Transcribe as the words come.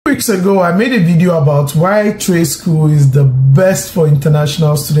weeks ago, I made a video about why trade school is the best for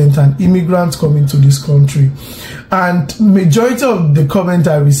international students and immigrants coming to this country. And majority of the comment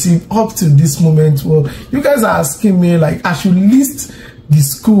I received up to this moment, well, you guys are asking me like I should list the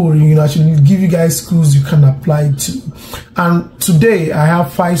school, I should give you guys schools you can apply to. And today I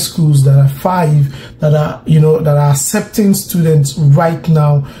have 5 schools that are accepting students right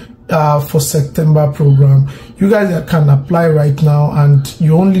now for September program. You guys can apply right now, and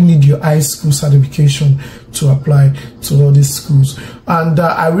you only need your high school certification to apply to all these schools. And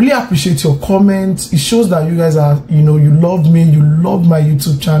I really appreciate your comments. It shows that you guys are, you love me, you love my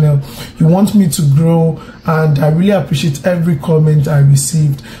YouTube channel, you want me to grow, and I really appreciate every comment I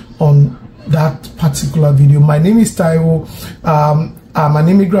received on that particular video. My name is Taiwo. I'm an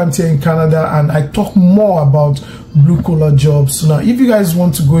immigrant here in Canada, and I talk more about blue-collar jobs. So now, if you guys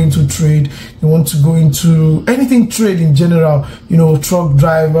want to go into trade, you want to go into anything trade in general, truck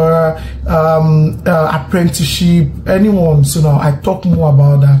driver, apprenticeship, anyone. So now, I talk more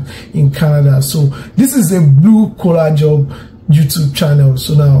about that in Canada. So this is a blue-collar job YouTube channel.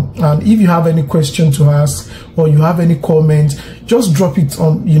 So now, and if you have any question to ask or you have any comment, just drop it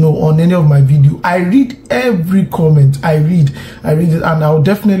on on any of my video. I read every comment. I read it, and I'll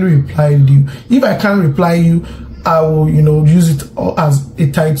definitely reply to you. If I can't reply you, I will use it as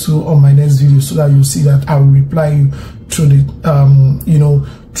a title on my next video, so that you see that I will reply you through the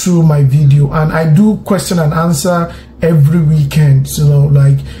through my video. And I do question and answer every weekend. So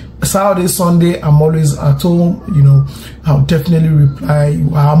like Saturday, Sunday, I'm always at home. I'll definitely reply.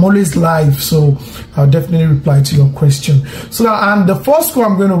 I'm always live, so I'll definitely reply to your question. So now, and the first school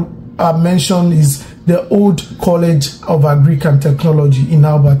I'm going to mention is the Old College of Agric and Technology in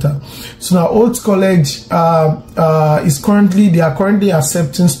Alberta. So now, Old College is currently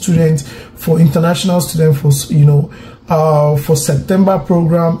accepting students for international students for September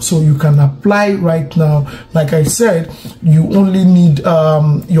program. So you can apply right now. Like I said, you only need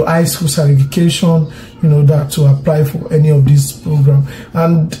your high school certification, that to apply for any of these program.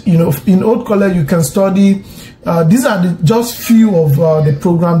 And in Old College you can study. These are just few of the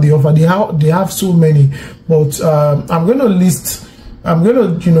program they offer. They have so many, but I'm going to link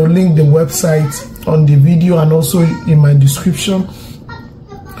the website on the video and also in my description.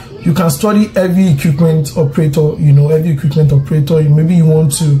 You can study heavy equipment operator, heavy equipment operator. Maybe you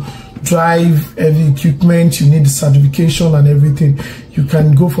want to drive heavy equipment, you need the certification and everything. You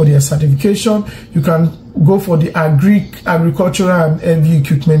can go for their certification. You can go for the agricultural and heavy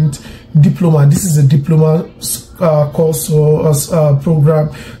equipment diploma. This is a diploma course or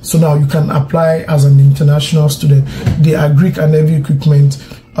program. So now you can apply as an international student. The agric and heavy equipment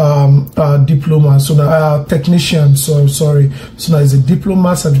diploma. So now technician. So sorry. So now it's a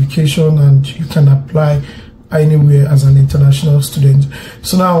diploma certification, and you can apply anywhere as an international student.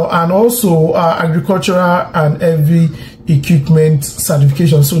 So now, and also agricultural and heavy equipment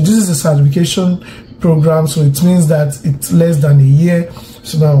certification. So this is a certification program, so it means that it's less than a year.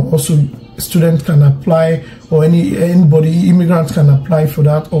 So now also students can apply, or anybody, immigrants can apply for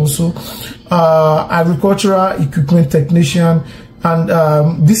that also. Agricultural equipment technician, and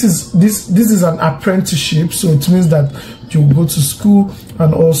this is an apprenticeship, so it means that you will go to school,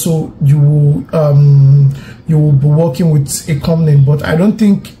 and also you will be working with a company. But I don't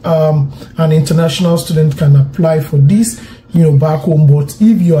think an international student can apply for this back home. But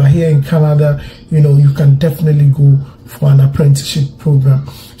if you are here in Canada, you can definitely go for an apprenticeship program.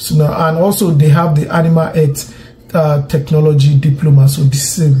 So now, and also they have the animal health technology diploma. So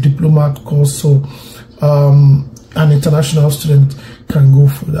this is a diploma course, so an international student can go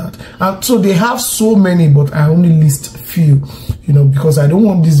for that. And so they have so many, but I only list a few, because I don't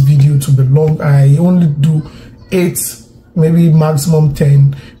want this video to be long. I only do 8, maybe maximum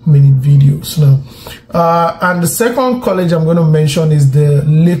 10-minute videos now. And the second college I'm going to mention is the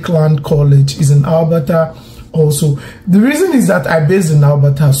Lakeland College. It's in Alberta also. The reason is that I based in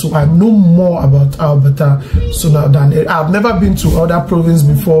Alberta, so I know more about Alberta. So now, than I've never been to other province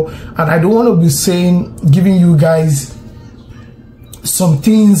before, and I don't want to be giving you guys some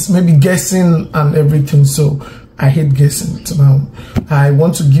things, maybe guessing and everything. So I hate guessing. So now I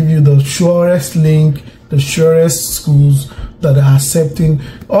want to give you the surest link, the surest schools that are accepting.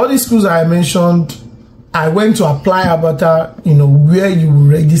 All these schools I mentioned, I went to apply Alberta, where you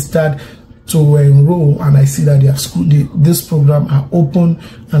registered to enroll, and I see that their school, this program are open,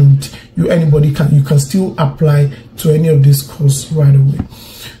 and you can still apply to any of these courses right away.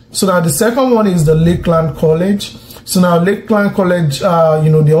 So now the second one is the Lakeland College. So now Lakeland College,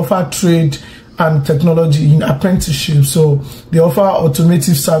 they offer trade and technology in apprenticeship. So they offer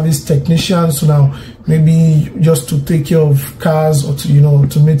automotive service technicians. So now maybe just to take care of cars, or to,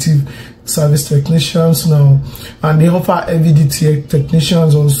 automotive service technicians now. And they offer heavy duty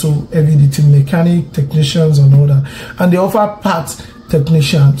technicians, also heavy duty mechanic technicians and all that. And they offer parts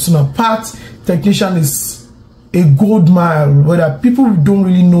technicians. So now parts technician is a gold mile, whether people don't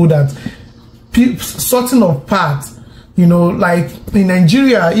really know that sorting of parts, like in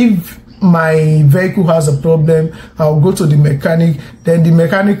Nigeria, if my vehicle has a problem, I'll go to the mechanic, then the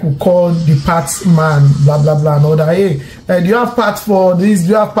mechanic will call the parts man, blah blah blah, and all that. Hey, do you have parts for this? Do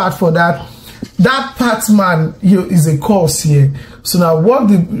you have parts for that? That parts man is a course here. So now, what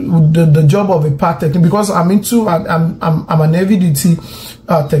the job of a part technician? Because I'm an heavy duty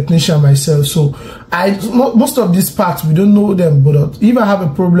technician myself. So most of these parts we don't know them, but if I have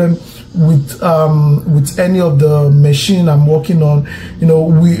a problem with any of the machine I'm working on,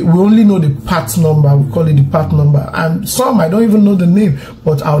 we only know the part number. We call it the part number, and some I don't even know the name,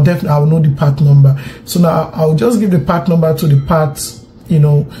 but I'll know the part number. So now I'll just give the part number to the parts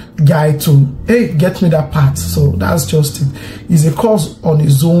guy to, hey, get me that part. So that's just it. It's a course on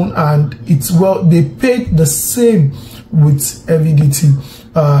its own, and they paid the same with heavy duty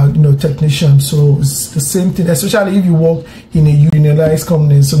technician. So it's the same thing, especially if you work in a unionized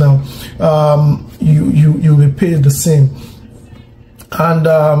company. So now you will pay the same. And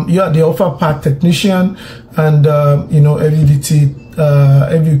they offer part technician and heavy duty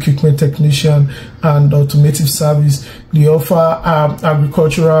heavy equipment technician and automotive service. They offer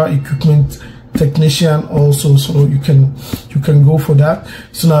agricultural equipment technician also, so you can go for that.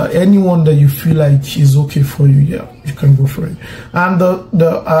 So now anyone that you feel like is okay for you, yeah, you can go for it. And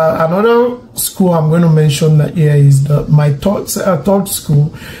another school I'm going to mention that here is my third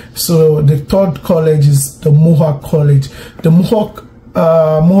school. So the third college is the Mohawk College. The Mohawk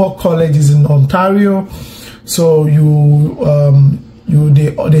College is in Ontario. So they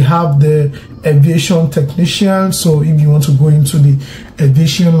have the aviation technician. So if you want to go into the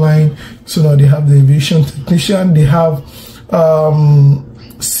aviation line, so now they have the aviation technician. They have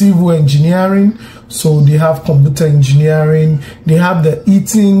civil engineering. So they have computer engineering. They have the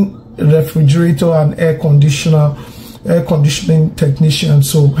heating, refrigerator, and air conditioning technician.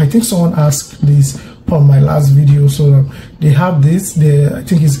 So I think someone asked this on my last video. So they have this. I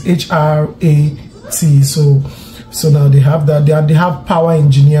think it's HRAT. So now they have that. They have power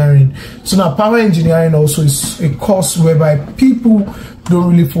engineering. So now power engineering also is a course whereby people don't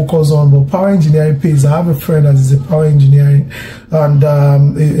really focus on, but power engineering pays. I have a friend that is a power engineering, and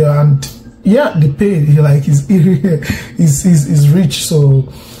yeah, they pay. Like he's rich. So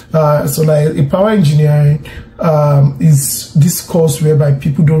like a power engineering is this course whereby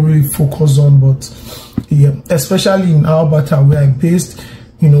people don't really focus on, but yeah, especially in Alberta where I'm based,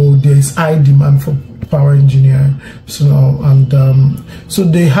 there is high demand for power engineering. So now, and so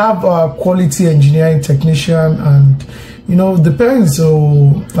they have quality engineering technician, and depends.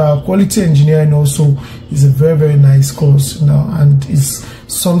 So quality engineering also is a very, very nice course now, and it's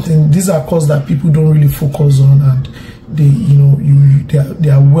something. These are courses that people don't really focus on, and they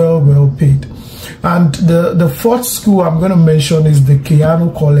are well paid. And the fourth school I'm going to mention is the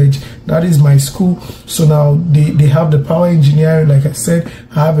Keanu College. That is my school. So now they have the power engineering. Like I said,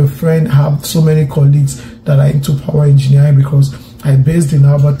 I have a friend, I have so many colleagues that are into power engineering because I'm based in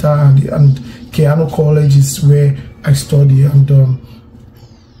Alberta, and Keanu College is where I study. And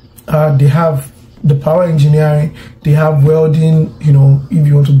they have the power engineering, they have welding, if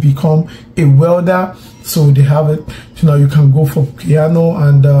you want to become a welder, so they have it. So now you can go for Keanu,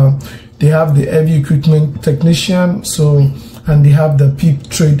 and they have the heavy equipment technician, and they have the PEEP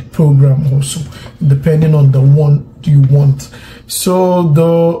trade program also, depending on the one you want. So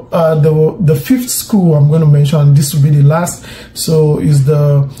the fifth school I'm going to mention, and this will be the last, so is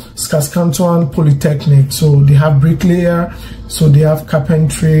the Saskatchewan Polytechnic. So they have bricklayer, so they have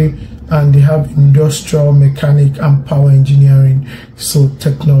carpentry, and they have industrial mechanic and power engineering, so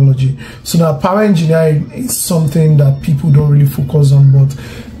technology. So now power engineering is something that people don't really focus on, but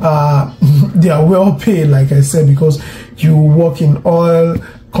they are well paid, like I said, because you work in oil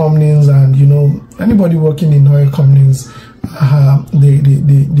companies, and anybody working in oil companies,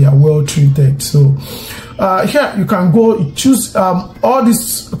 they are well treated. So here you can go choose. All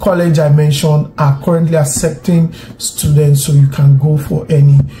these college I mentioned are currently accepting students, so you can go for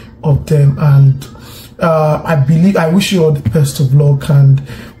any of them. And I wish you all the best of luck. And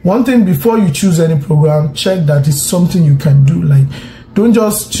one thing, before you choose any program, check that it's something you can do. Like, don't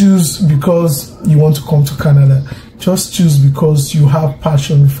just choose because you want to come to Canada. Just choose because you have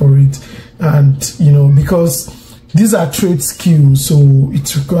passion for it, and because these are trade skills, so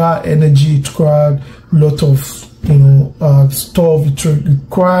it requires energy, it requires a lot of stuff. It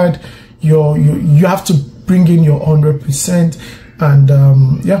required you have to bring in your 100%. And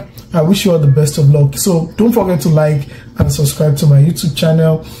yeah, I wish you all the best of luck. So don't forget to like and subscribe to my YouTube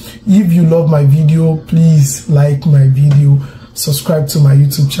channel. If you love my video, please like my video, subscribe to my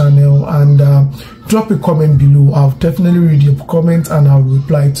YouTube channel, and drop a comment below. I'll definitely read your comment and I'll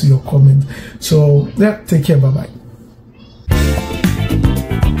reply to your comment. So yeah, take care. Bye bye.